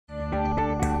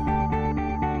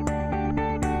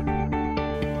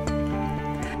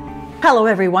Hello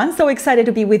everyone, so excited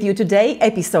to be with you today.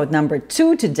 Episode number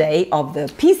 2 today of the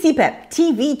PC-PEP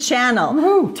TV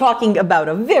channel, talking about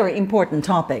a very important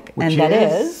topic, and that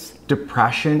is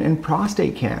depression and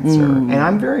prostate cancer. And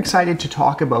I'm very excited to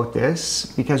talk about this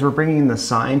because we're bringing in the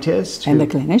scientist and the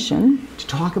clinician to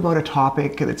talk about a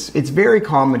topic that's very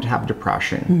common to have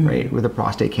depression, right, with a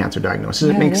prostate cancer diagnosis.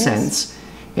 It makes sense.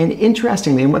 And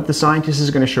interestingly, what the scientist is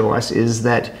going to show us is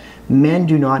that men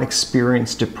do not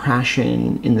experience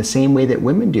depression in the same way that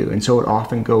women do. And so it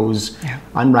often goes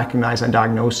unrecognized,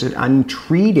 undiagnosed,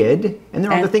 untreated. And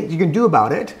there are other things you can do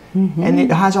about it. And it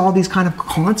has all these kind of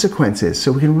consequences.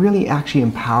 So we can really actually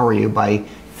empower you by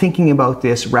thinking about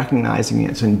this, recognizing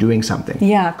it, and doing something.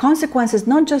 Yeah, consequences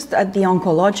not just at the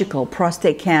oncological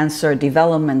prostate cancer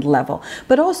development level,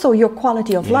 but also your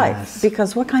quality of life.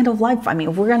 Because what kind of life? I mean,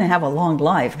 if we're going to have a long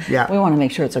life, we want to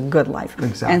make sure it's a good life.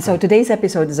 Exactly. And so today's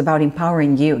episode is about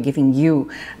empowering you, giving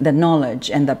you the knowledge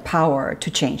and the power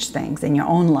to change things in your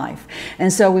own life.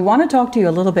 And so we want to talk to you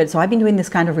a little bit. So I've been doing this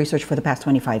kind of research for the past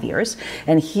 25 years.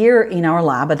 And here in our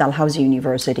lab at Dalhousie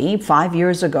University, 5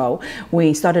 years ago,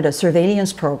 we started a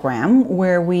surveillance program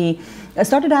where we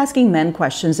started asking men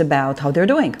questions about how they're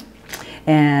doing.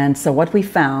 And so what we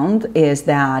found is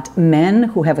that men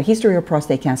who have a history of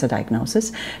prostate cancer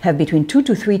diagnosis have between 2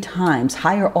 to 3 times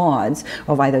higher odds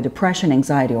of either depression,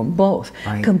 anxiety, or both,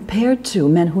 compared to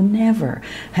men who never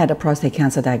had a prostate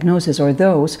cancer diagnosis, or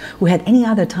those who had any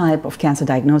other type of cancer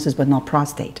diagnosis but not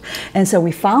prostate. And so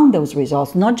we found those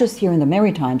results not just here in the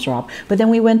Maritimes, Rob, but then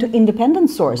we went to independent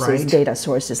sources, data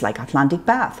sources like Atlantic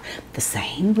Path, the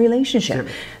same relationship.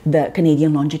 The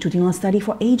Canadian Longitudinal Study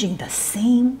for Aging, the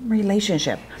same relationship.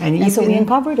 And so we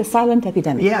uncovered a silent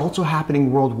epidemic. Yeah, also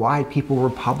happening worldwide. People were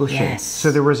publishing.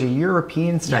 So there was a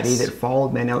European study that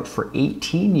followed men out for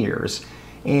 18 years.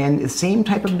 And the same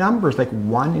type of numbers, like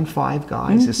 1 in 5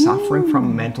 guys is suffering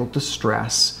from mental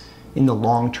distress in the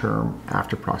long term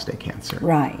after prostate cancer.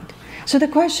 Right. So the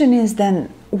question is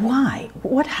then, why?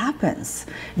 What happens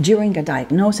during a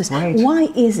diagnosis? Why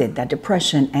is it that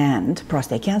depression and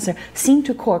prostate cancer seem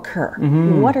to co-occur?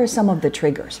 What are some of the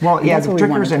triggers? Well, the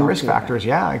triggers and risk factors.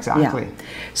 Yeah, exactly.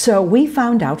 So we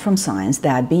found out from science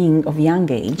that being of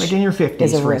young age, like in your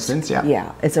 50s, for instance,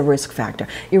 it's a risk factor.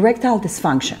 Erectile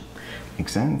dysfunction.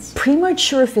 Makes sense.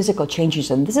 Premature physical changes,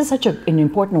 and this is such an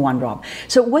important one, Rob.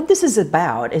 So what this is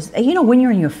about is, you know, when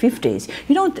you're in your 50s,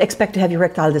 you don't expect to have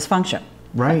erectile dysfunction.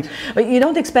 Right. But you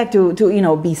don't expect to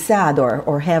be sad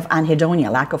or have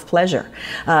anhedonia, lack of pleasure.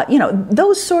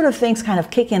 Those sort of things kind of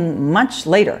kick in much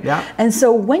later. And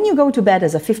so when you go to bed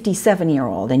as a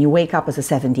 57-year-old and you wake up as a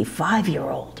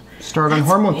 75-year-old, start on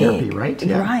hormone therapy, right?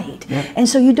 Right. And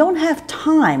so you don't have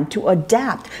time to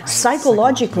adapt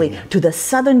psychologically to the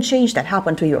sudden change that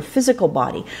happened to your physical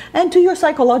body and to your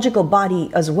psychological body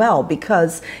as well,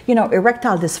 because,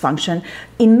 erectile dysfunction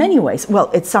in many ways, well,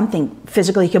 it's something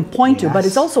physical you can point to, but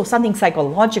it's also something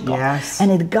psychological. And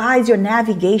it guides your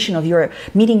navigation of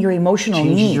meeting your emotional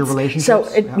needs. Your relationships. So,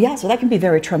 so that can be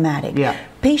very traumatic.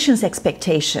 Patients'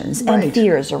 expectations and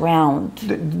fears around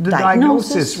the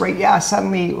diagnosis, right? Yeah,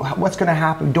 suddenly what's going to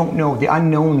happen? Don't know. The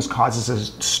unknowns causes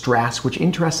us stress, which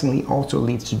interestingly also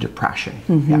leads to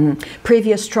depression.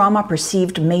 Previous trauma,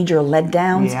 perceived major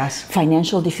letdowns,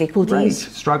 financial difficulties.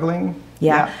 Struggling.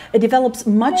 It develops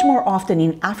much more often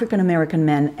in African American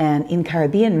men and in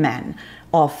Caribbean men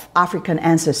of African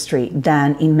ancestry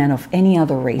than in men of any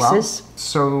other races. Well,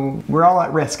 so we're all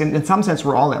at risk, and in some sense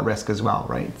we're all at risk as well,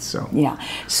 right?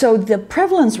 So the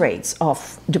prevalence rates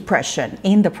of depression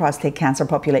in the prostate cancer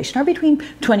population are between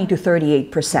 20 to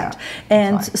 38%.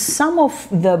 And some of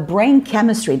the brain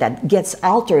chemistry that gets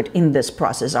altered in this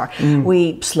process are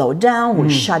we slow down, we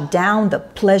shut down the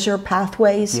pleasure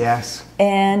pathways,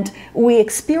 and we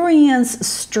experience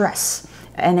stress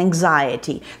and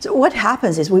anxiety. So what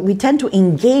happens is we tend to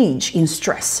engage in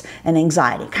stress and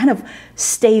anxiety, kind of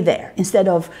stay there instead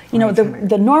of,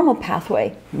 the normal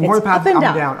pathway. More it's up and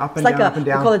down, up and down, up and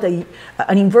down. We call it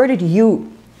an inverted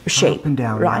U shape. Up and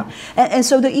down, right? And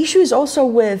so the issue is also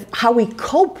with how we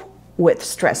cope with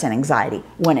stress and anxiety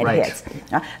when it hits.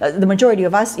 The majority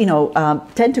of us,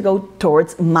 tend to go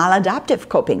towards maladaptive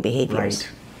coping behaviors.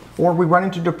 Or we run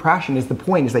into depression is the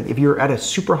point. Is like if you're at a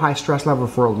super high stress level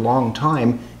for a long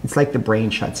time, it's like the brain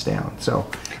shuts down. So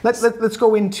let's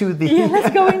go into the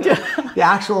the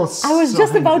actual. I was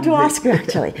just about to ask you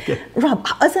actually, Rob,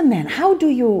 as a man, how do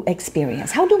you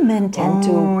experience? How do men tend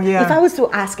to? If I was to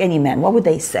ask any man, what would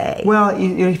they say? Well,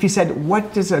 if you said,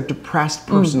 what does a depressed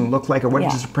person look like, or what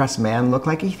does a depressed man look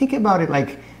like? You think about it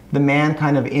like the man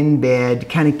kind of in bed,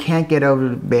 kind of can't get out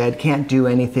of bed, can't do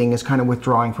anything, is kind of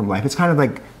withdrawing from life. It's kind of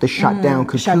like the shutdown,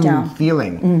 cocoon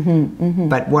feeling.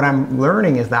 But what I'm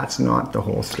learning is that's not the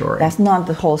whole story. That's not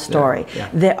the whole story.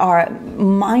 There are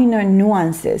minor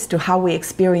nuances to how we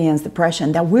experience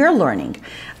depression that we're learning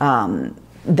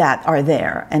that are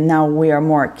there. And now we are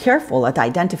more careful at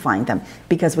identifying them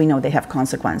because we know they have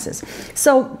consequences.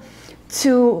 So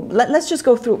let's just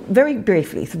go through very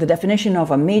briefly through the definition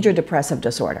of a major depressive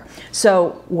disorder.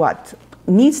 So what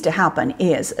needs to happen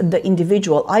is the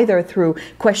individual, either through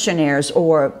questionnaires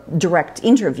or direct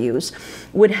interviews,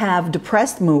 would have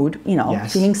depressed mood,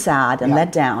 feeling sad and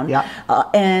let down,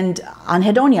 and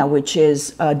anhedonia, which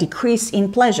is a decrease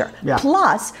in pleasure,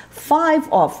 plus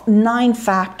 5 of 9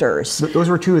 factors. Those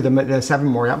were 2 of them, the 7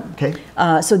 more, okay.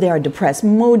 So they are depressed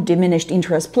mood, diminished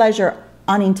interest, pleasure,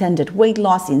 unintended weight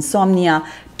loss, insomnia,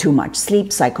 too much sleep,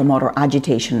 psychomotor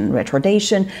agitation and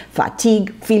retardation,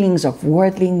 fatigue, feelings of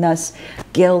worthlessness,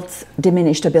 guilt,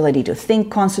 diminished ability to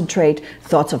think, concentrate,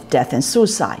 thoughts of death and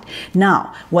suicide.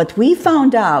 Now, what we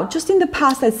found out just in the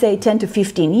past, let's say 10 to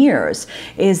 15 years,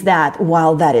 is that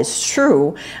while that is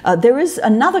true, there is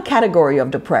another category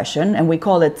of depression, and we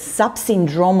call it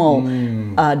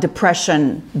subsyndromal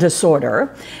depression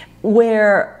disorder,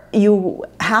 where you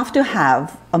have to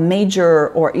have a major,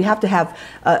 or you have to have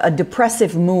a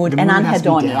depressive mood and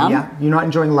anhedonia. You're not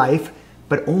enjoying life,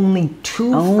 but only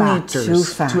two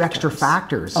extra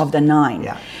factors of the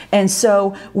 9. And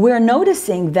so we're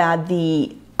noticing that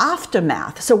the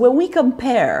aftermath, so when we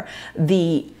compare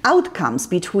the outcomes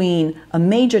between a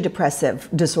major depressive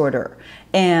disorder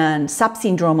and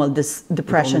subsyndromal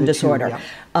depression disorder,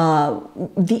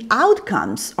 the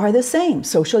outcomes are the same: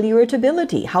 social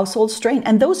irritability, household strain.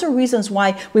 And those are reasons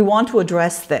why we want to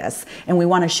address this, and we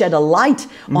want to shed a light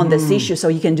on this issue so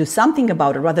you can do something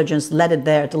about it rather than just let it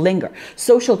there to linger.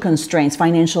 Social constraints,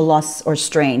 financial loss or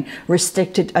strain,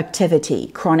 restricted activity,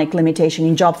 chronic limitation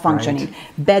in job functioning,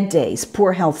 bed days,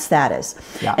 poor health status.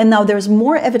 And now there's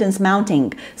more evidence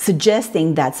mounting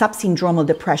suggesting that subsyndromal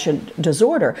depression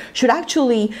disorder should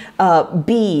actually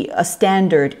be a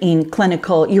standard in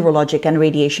clinical urologic and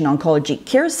radiation oncology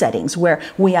care settings, where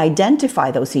we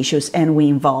identify those issues and we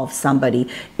involve somebody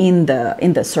in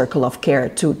the circle of care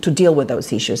to deal with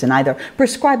those issues, and either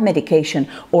prescribe medication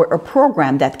or a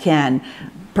program that can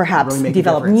perhaps really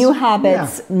develop new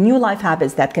habits, new life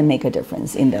habits that can make a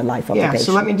difference in the life of the patient.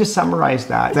 So let me just summarize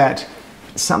that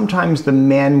sometimes the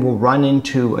men will run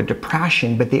into a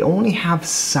depression, but they only have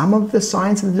some of the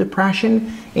signs of the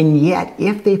depression, and yet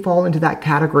if they fall into that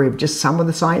category of just some of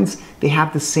the signs, they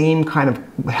have the same kind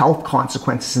of health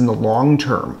consequences in the long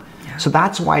term. So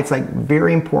that's why it's like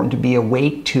very important to be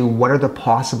awake to what are the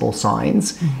possible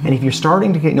signs. And if you're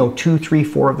starting to get 2, 3,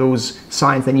 4 of those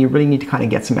signs, then you really need to kind of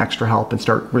get some extra help and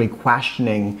start really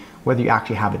questioning whether you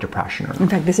actually have a depression or not. In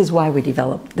fact, this is why we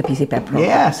developed the PC-PEP program.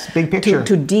 Yes, big picture.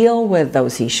 To deal with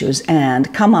those issues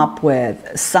and come up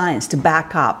with science to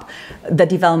back up the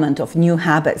development of new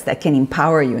habits that can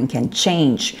empower you and can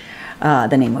change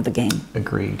the name of the game.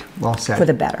 Agreed. Well said. For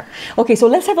the better. Okay, so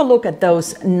let's have a look at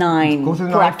those 9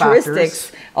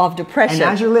 characteristics of depression.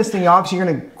 And as you're listening, obviously you're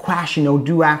going to question,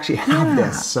 do I actually have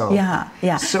this? So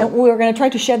So and we're going to try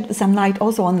to shed some light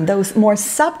also on those more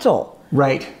subtle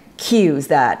cues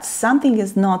that something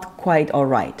is not quite all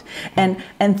right,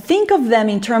 and think of them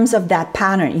in terms of that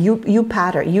pattern,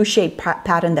 U-shaped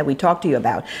pattern that we talked to you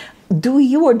about. Do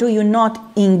you or do you not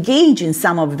engage in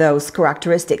some of those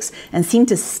characteristics and seem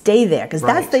to stay there? Because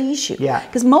that's the issue.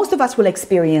 Because most of us will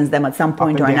experience them at some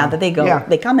point or another. They go,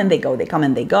 they come and they go, they come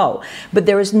and they go. But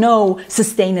there is no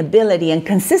sustainability and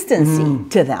consistency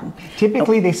to them.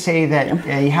 Typically, they say that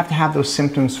you have to have those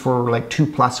symptoms for like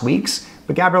 2+ weeks.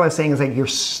 But Gabriela is saying is like you're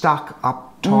stuck up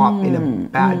top in a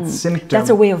bad symptom. That's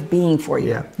a way of being for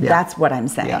you. That's what I'm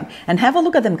saying. And have a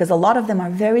look at them, because a lot of them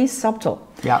are very subtle.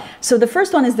 So the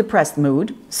first one is depressed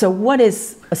mood. So what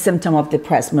is a symptom of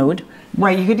depressed mood?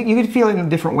 Right, you could feel it in a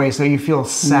different way. So you feel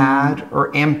sad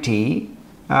or empty,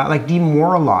 like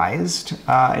demoralized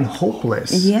and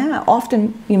hopeless.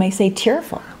 Often you may say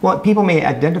tearful. Well, people may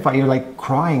identify you're like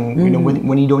crying,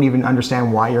 when you don't even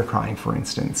understand why you're crying, for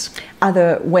instance.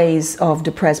 Other ways of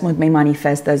depressed mood may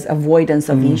manifest as avoidance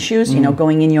of issues,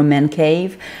 going in your man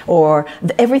cave, or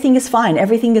everything is fine,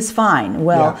 everything is fine.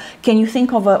 Well, can you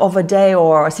think of a day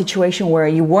or a situation where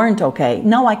you weren't okay?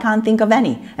 No, I can't think of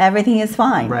any. Everything is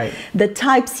fine. The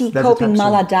type C coping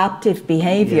maladaptive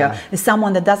behavior is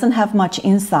someone that doesn't have much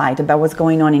insight about what's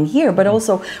going on in here, but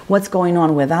also what's going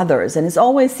on with others. And it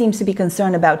always seems to be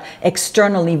concerned about about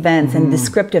external events and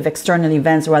descriptive external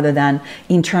events rather than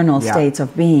internal states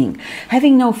of being.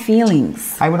 Having no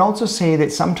feelings. I would also say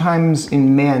that sometimes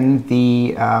in men,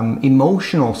 the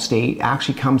emotional state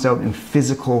actually comes out in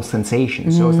physical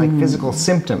sensations. So it's like physical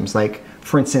symptoms, like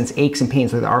for instance, aches and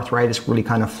pains, like the arthritis really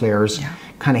kind of flares,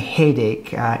 kind of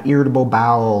headache, irritable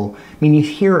bowel. I mean, you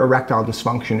hear erectile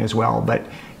dysfunction as well, but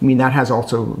I mean, that has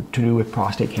also to do with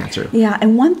prostate cancer. Yeah,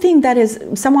 and one thing that is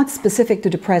somewhat specific to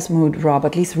depressed mood, Rob,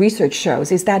 at least research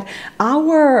shows, is that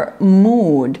our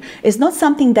mood is not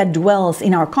something that dwells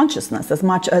in our consciousness as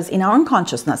much as in our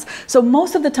unconsciousness. So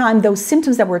most of the time, those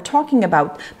symptoms that we're talking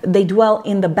about, they dwell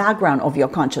in the background of your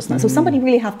consciousness. So somebody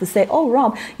really have to say, oh,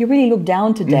 Rob, you really look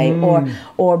down today,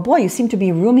 or boy, you seem to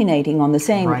be ruminating on the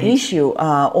same issue,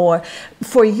 or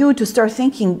for you to start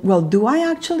thinking, well, do I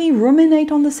actually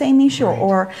ruminate on the same issue,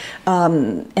 or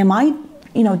am I,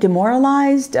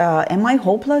 demoralized? Am I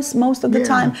hopeless most of the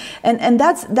time? And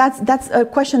that's a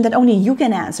question that only you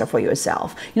can answer for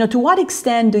yourself. To what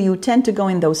extent do you tend to go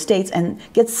in those states and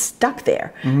get stuck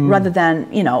there, rather than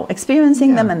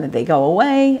experiencing them and then they go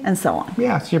away and so on?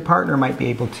 Yeah, so your partner might be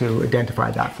able to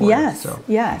identify that for you.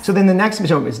 Yes. So then the next,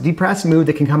 it's depressed mood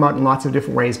that can come out in lots of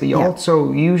different ways, but you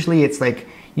also usually it's like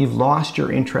you've lost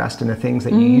your interest in the things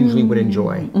that you usually would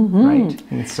enjoy, right?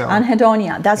 And so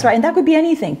anhedonia, that's right, and that could be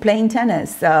anything: playing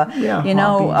tennis,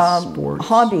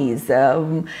 hobbies,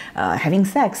 having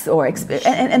sex, or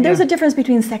and there's a difference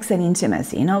between sex and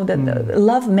intimacy. The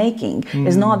love making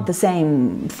is not the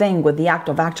same thing with the act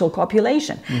of actual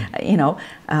copulation.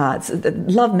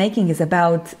 Love making is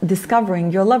about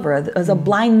discovering your lover, as a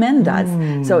blind man does.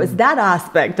 So it's that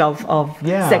aspect of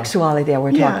sexuality that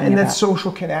we're talking about. And that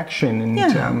social connection.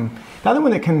 And the other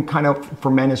one that can kind of,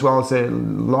 for men as well, is a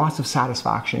loss of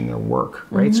satisfaction in their work,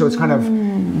 right? So it's kind of,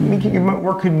 making your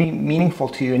work could be meaningful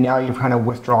to you, and now you're kind of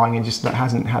withdrawing and just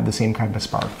hasn't had the same kind of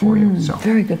spark for you. So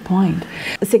very good point.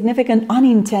 A significant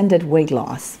unintended weight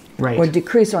loss, or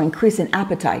decrease or increase in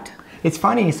appetite. It's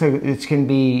funny, so it can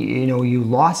be, you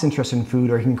lost interest in food,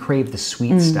 or you can crave the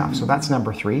sweet stuff. So that's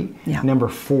number 3. Number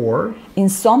 4.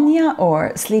 Insomnia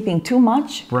or sleeping too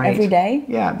much every day.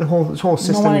 Yeah, this whole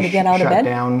system wanting to get out of bed.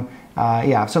 Down.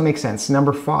 So it makes sense.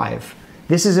 Number 5.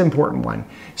 This is an important one.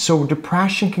 So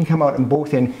depression can come out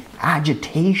in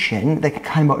agitation, that can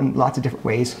come out in lots of different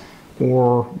ways,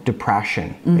 or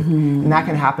depression. And that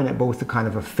can happen at both the kind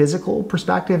of a physical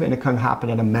perspective, and it can happen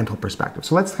at a mental perspective.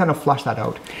 So let's kind of flush that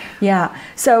out. Yeah,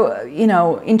 so,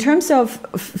 in terms of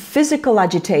physical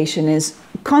agitation is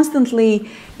constantly,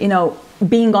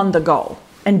 being on the go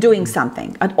and doing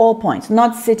something at all points,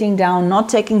 not sitting down, not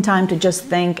taking time to just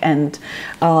think and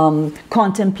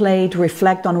contemplate,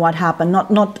 reflect on what happened,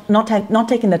 not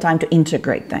taking the time to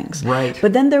integrate things. Right.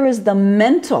 But then there is the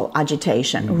mental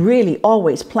agitation, really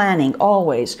always planning,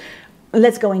 always.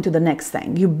 Let's go into the next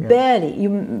thing. You barely,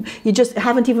 you just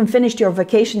haven't even finished your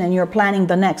vacation and you're planning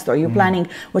the next, or you're planning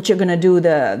what you're going to do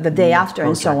the day after,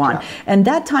 and so on. And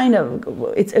that kind of,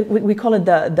 we call it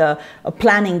the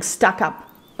planning stuck up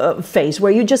phase,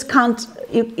 where you just can't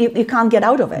you can't get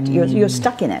out of it. You're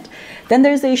stuck in it. Then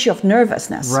there's the issue of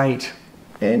nervousness. Right,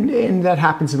 and that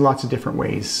happens in lots of different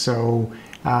ways. So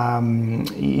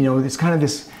it's kind of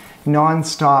this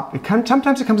non-stop.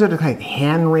 Sometimes it comes out of like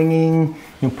hand wringing,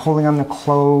 pulling on the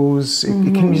clothes.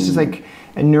 It can be just like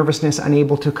a nervousness,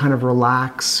 unable to kind of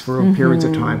relax for periods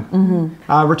of time.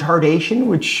 Retardation,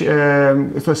 which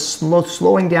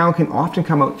slowing down, can often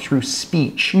come out through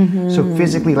speech. So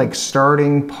physically, like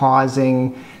starting,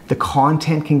 pausing, the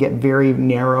content can get very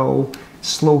narrow.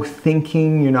 Slow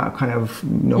thinking, you're not kind of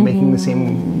making the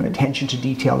same attention to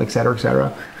detail, etc.,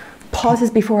 etc. Pauses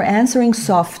before answering,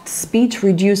 soft speech,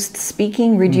 reduced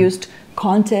speaking, reduced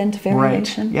content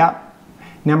variation. Right. Yeah.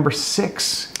 Number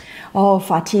 6. Oh,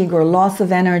 fatigue or loss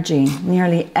of energy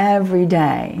nearly every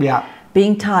day. Yeah.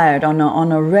 Being tired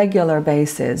on a regular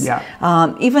basis. Yeah.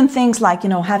 Even things like,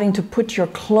 having to put your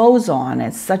clothes on,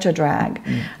 it's such a drag.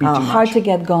 Hard to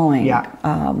get going. Yeah.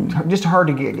 Just hard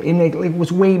to get. It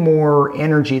was way more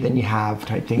energy than you have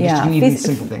type thing. Yeah. Just even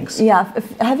simple things. Yeah.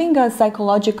 Having a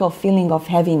psychological feeling of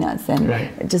heaviness,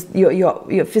 and just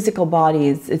your physical body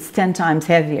it's 10 times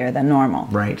heavier than normal.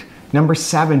 Right. Number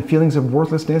 7, feelings of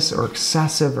worthlessness or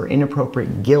excessive or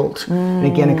inappropriate guilt. And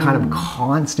again, a kind of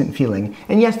constant feeling.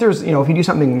 And yes, there's, if you do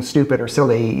something stupid or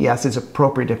silly, yes, it's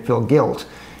appropriate to feel guilt,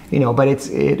 but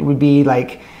it would be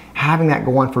like having that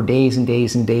go on for days and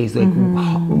days and days, like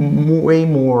way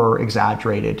more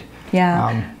exaggerated.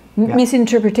 Yeah.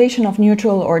 Misinterpretation of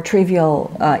neutral or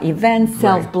trivial events,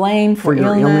 self-blame for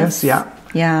your illness. Yeah.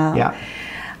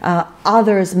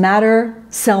 Others matter,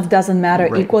 self doesn't matter.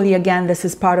 Right. Equally, again, this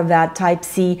is part of that type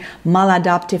C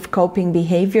maladaptive coping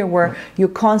behavior where you're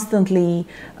constantly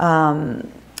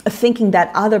thinking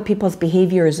that other people's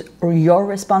behavior is your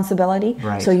responsibility.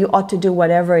 Right. So you ought to do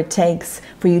whatever it takes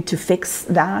for you to fix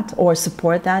that or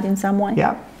support that in some way.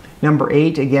 Yeah. Number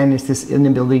 8, again, is this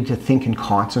inability to think and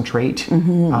concentrate,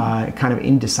 kind of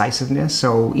indecisiveness.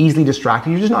 So easily distracted.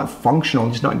 You're just not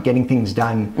functional, just not getting things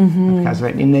done because of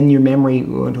it. And then your memory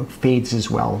fades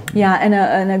as well. Yeah,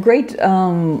 and a great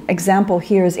example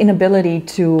here is inability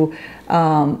to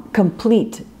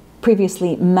complete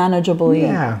previously manageably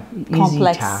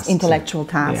complex intellectual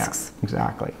tasks. Yeah,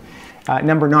 exactly.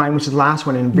 Number 9, which is the last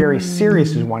one and very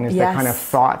serious one, is the kind of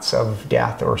thoughts of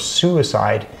death or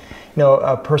suicide. You know,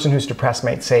 a person who's depressed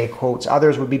might say, quotes,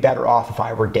 others would be better off if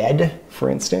I were dead, for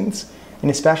instance. And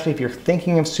especially if you're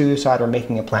thinking of suicide or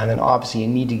making a plan, then obviously you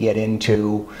need to get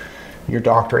into your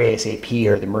doctor ASAP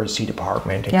or the emergency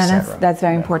department, etc. Yeah, that's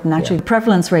very important. Actually, the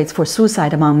prevalence rates for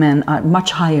suicide among men are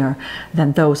much higher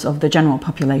than those of the general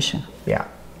population. Yeah.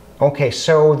 Okay,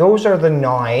 so those are the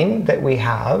 9 that we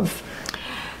have.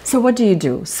 So what do you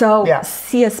do? So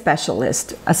see a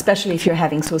specialist, especially if you're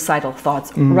having suicidal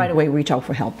thoughts. Right away, reach out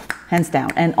for help, hands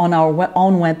down. And on our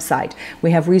own website,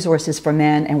 we have resources for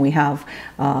men, and we have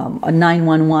a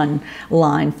 911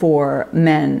 line for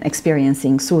men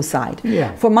experiencing suicide.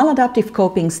 Yeah. For maladaptive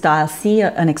coping style, see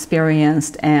an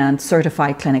experienced and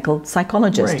certified clinical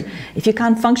psychologist. Right. If you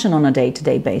can't function on a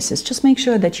day-to-day basis, just make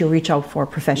sure that you reach out for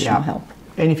professional help.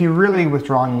 And if you're really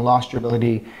withdrawn and lost your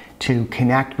ability to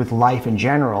connect with life in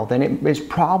general, then it is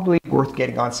probably worth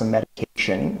getting on some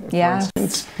medication, for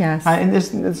instance. Yes. And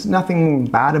there's nothing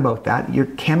bad about that. Your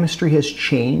chemistry has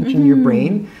changed in your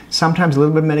brain. Sometimes a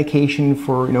little bit of medication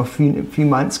for a few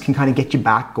months can kind of get you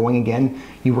back going again.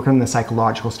 You work on the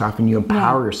psychological stuff and you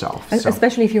empower yourself. So.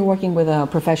 Especially if you're working with a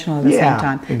professional at the same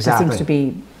time. Exactly. That seems to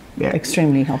be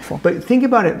extremely helpful. But think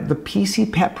about it, the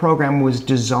PC-PEP program was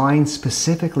designed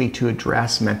specifically to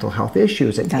address mental health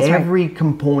issues, and every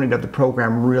component of the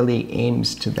program really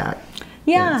aims to that.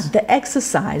 Yeah, the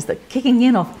exercise, the kicking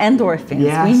in of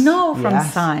endorphins, we know from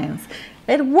science.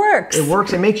 It works. It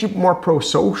works. It makes you more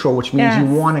pro-social, which means you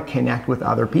want to connect with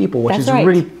other people, which is a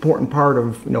really important part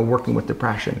of working with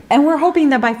depression. And we're hoping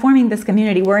that by forming this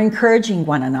community, we're encouraging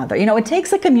one another. It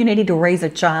takes a community to raise a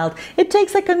child. It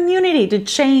takes a community to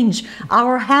change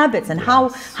our habits and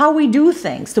how we do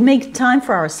things, to make time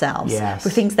for ourselves, for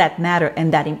things that matter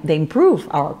and that they improve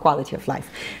our quality of life.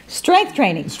 Strength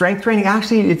training. Strength training.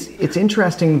 Actually, it's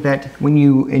interesting that when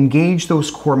you engage those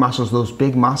core muscles, those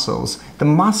big muscles, the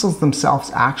muscles themselves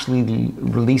actually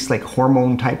release like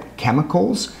hormone type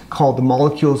chemicals called the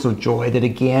molecules of joy that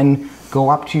again go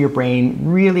up to your brain.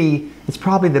 Really, it's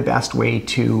probably the best way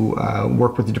to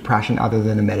work with the depression other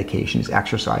than a medication is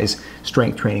exercise.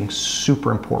 Strength training,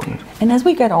 super important. And as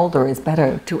we get older, it's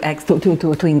better to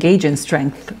engage in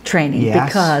strength training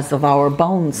because of our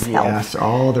bones health. Yes,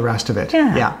 all the rest of it.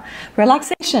 Yeah.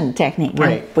 Relaxation technique.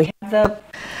 Right. And we have the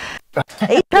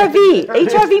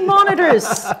HRV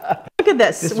monitors. Look at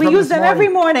this. We use them every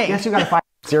morning. Yes, you got a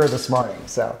 5.0 this morning.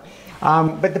 So,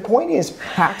 but the point is,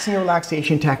 practicing a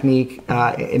relaxation technique,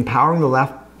 empowering the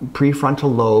left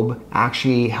prefrontal lobe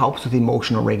actually helps with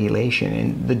emotional regulation,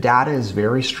 and the data is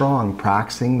very strong.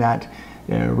 Practicing that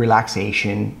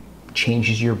relaxation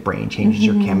changes your brain, changes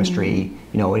your chemistry.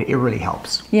 It really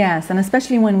helps. Yes, and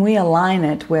especially when we align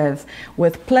it with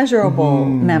pleasurable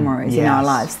memories in our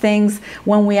lives. Things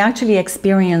when we actually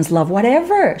experience love,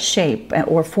 whatever shape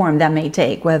or form that may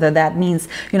take, whether that means,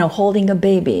 holding a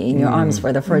baby in your arms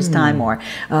for the first time, or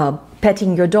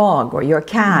petting your dog or your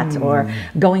cat, or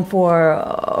going for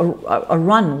a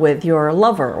run with your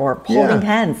lover, or holding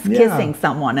hands, kissing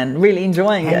someone and really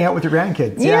enjoying Hanging out with your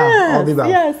grandkids. Yes, all the above.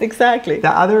 Yes, exactly. The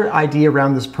other idea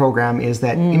around this program is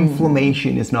that inflammation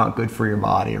is not good for your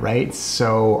body, right?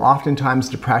 So oftentimes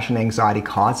depression, anxiety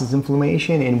causes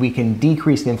inflammation, and we can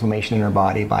decrease the inflammation in our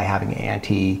body by having an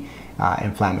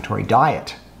anti-inflammatory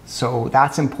diet. So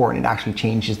that's important. It actually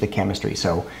changes the chemistry.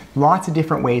 So lots of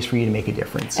different ways for you to make a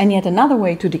difference. And yet another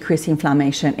way to decrease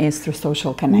inflammation is through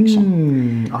social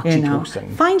connection.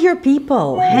 Oxytocin. Find your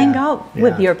people, hang out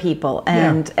with your people,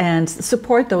 and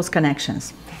support those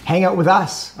connections. Hang out with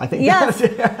us. I think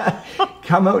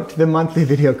come out to the monthly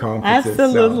video conferences.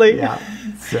 Absolutely.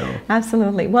 So,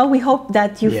 absolutely. Well, we hope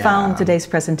that you found today's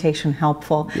presentation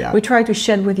helpful. We try to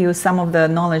share with you some of the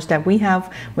knowledge that we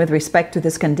have with respect to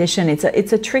this condition.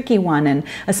 It's a tricky one, and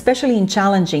especially in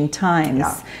challenging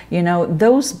times,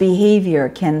 those behavior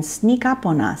can sneak up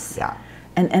on us.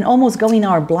 and almost go in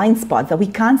our blind spots that we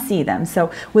can't see them.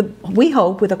 So we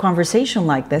hope with a conversation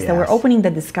like this that we're opening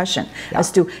the discussion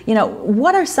as to, you know,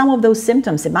 what are some of those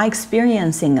symptoms? Am I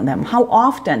experiencing them? How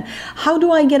often? How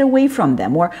do I get away from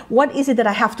them? Or what is it that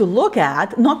I have to look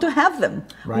at not to have them?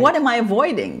 Right. What am I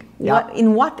avoiding?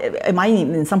 What am I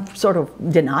in some sort of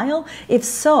denial? If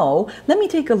so, let me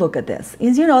take a look at this.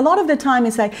 Is, you know, a lot of the time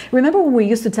it's like, remember when we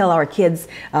used to tell our kids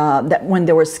that when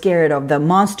they were scared of the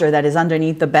monster that is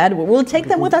underneath the bed, we'll take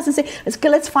them with us and say,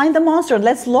 let's find the monster,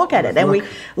 let's look at it. And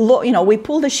we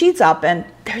pull the sheets up and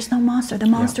there's no monster. The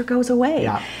monster goes away.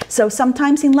 So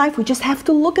sometimes in life we just have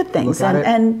to look at things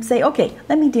and say, okay,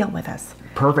 let me deal with this.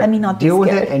 Perfect. Let me not deal be with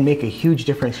scared. it and make a huge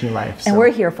difference in your life. And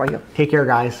we're here for you. Take care,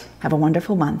 guys. Have a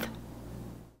wonderful month.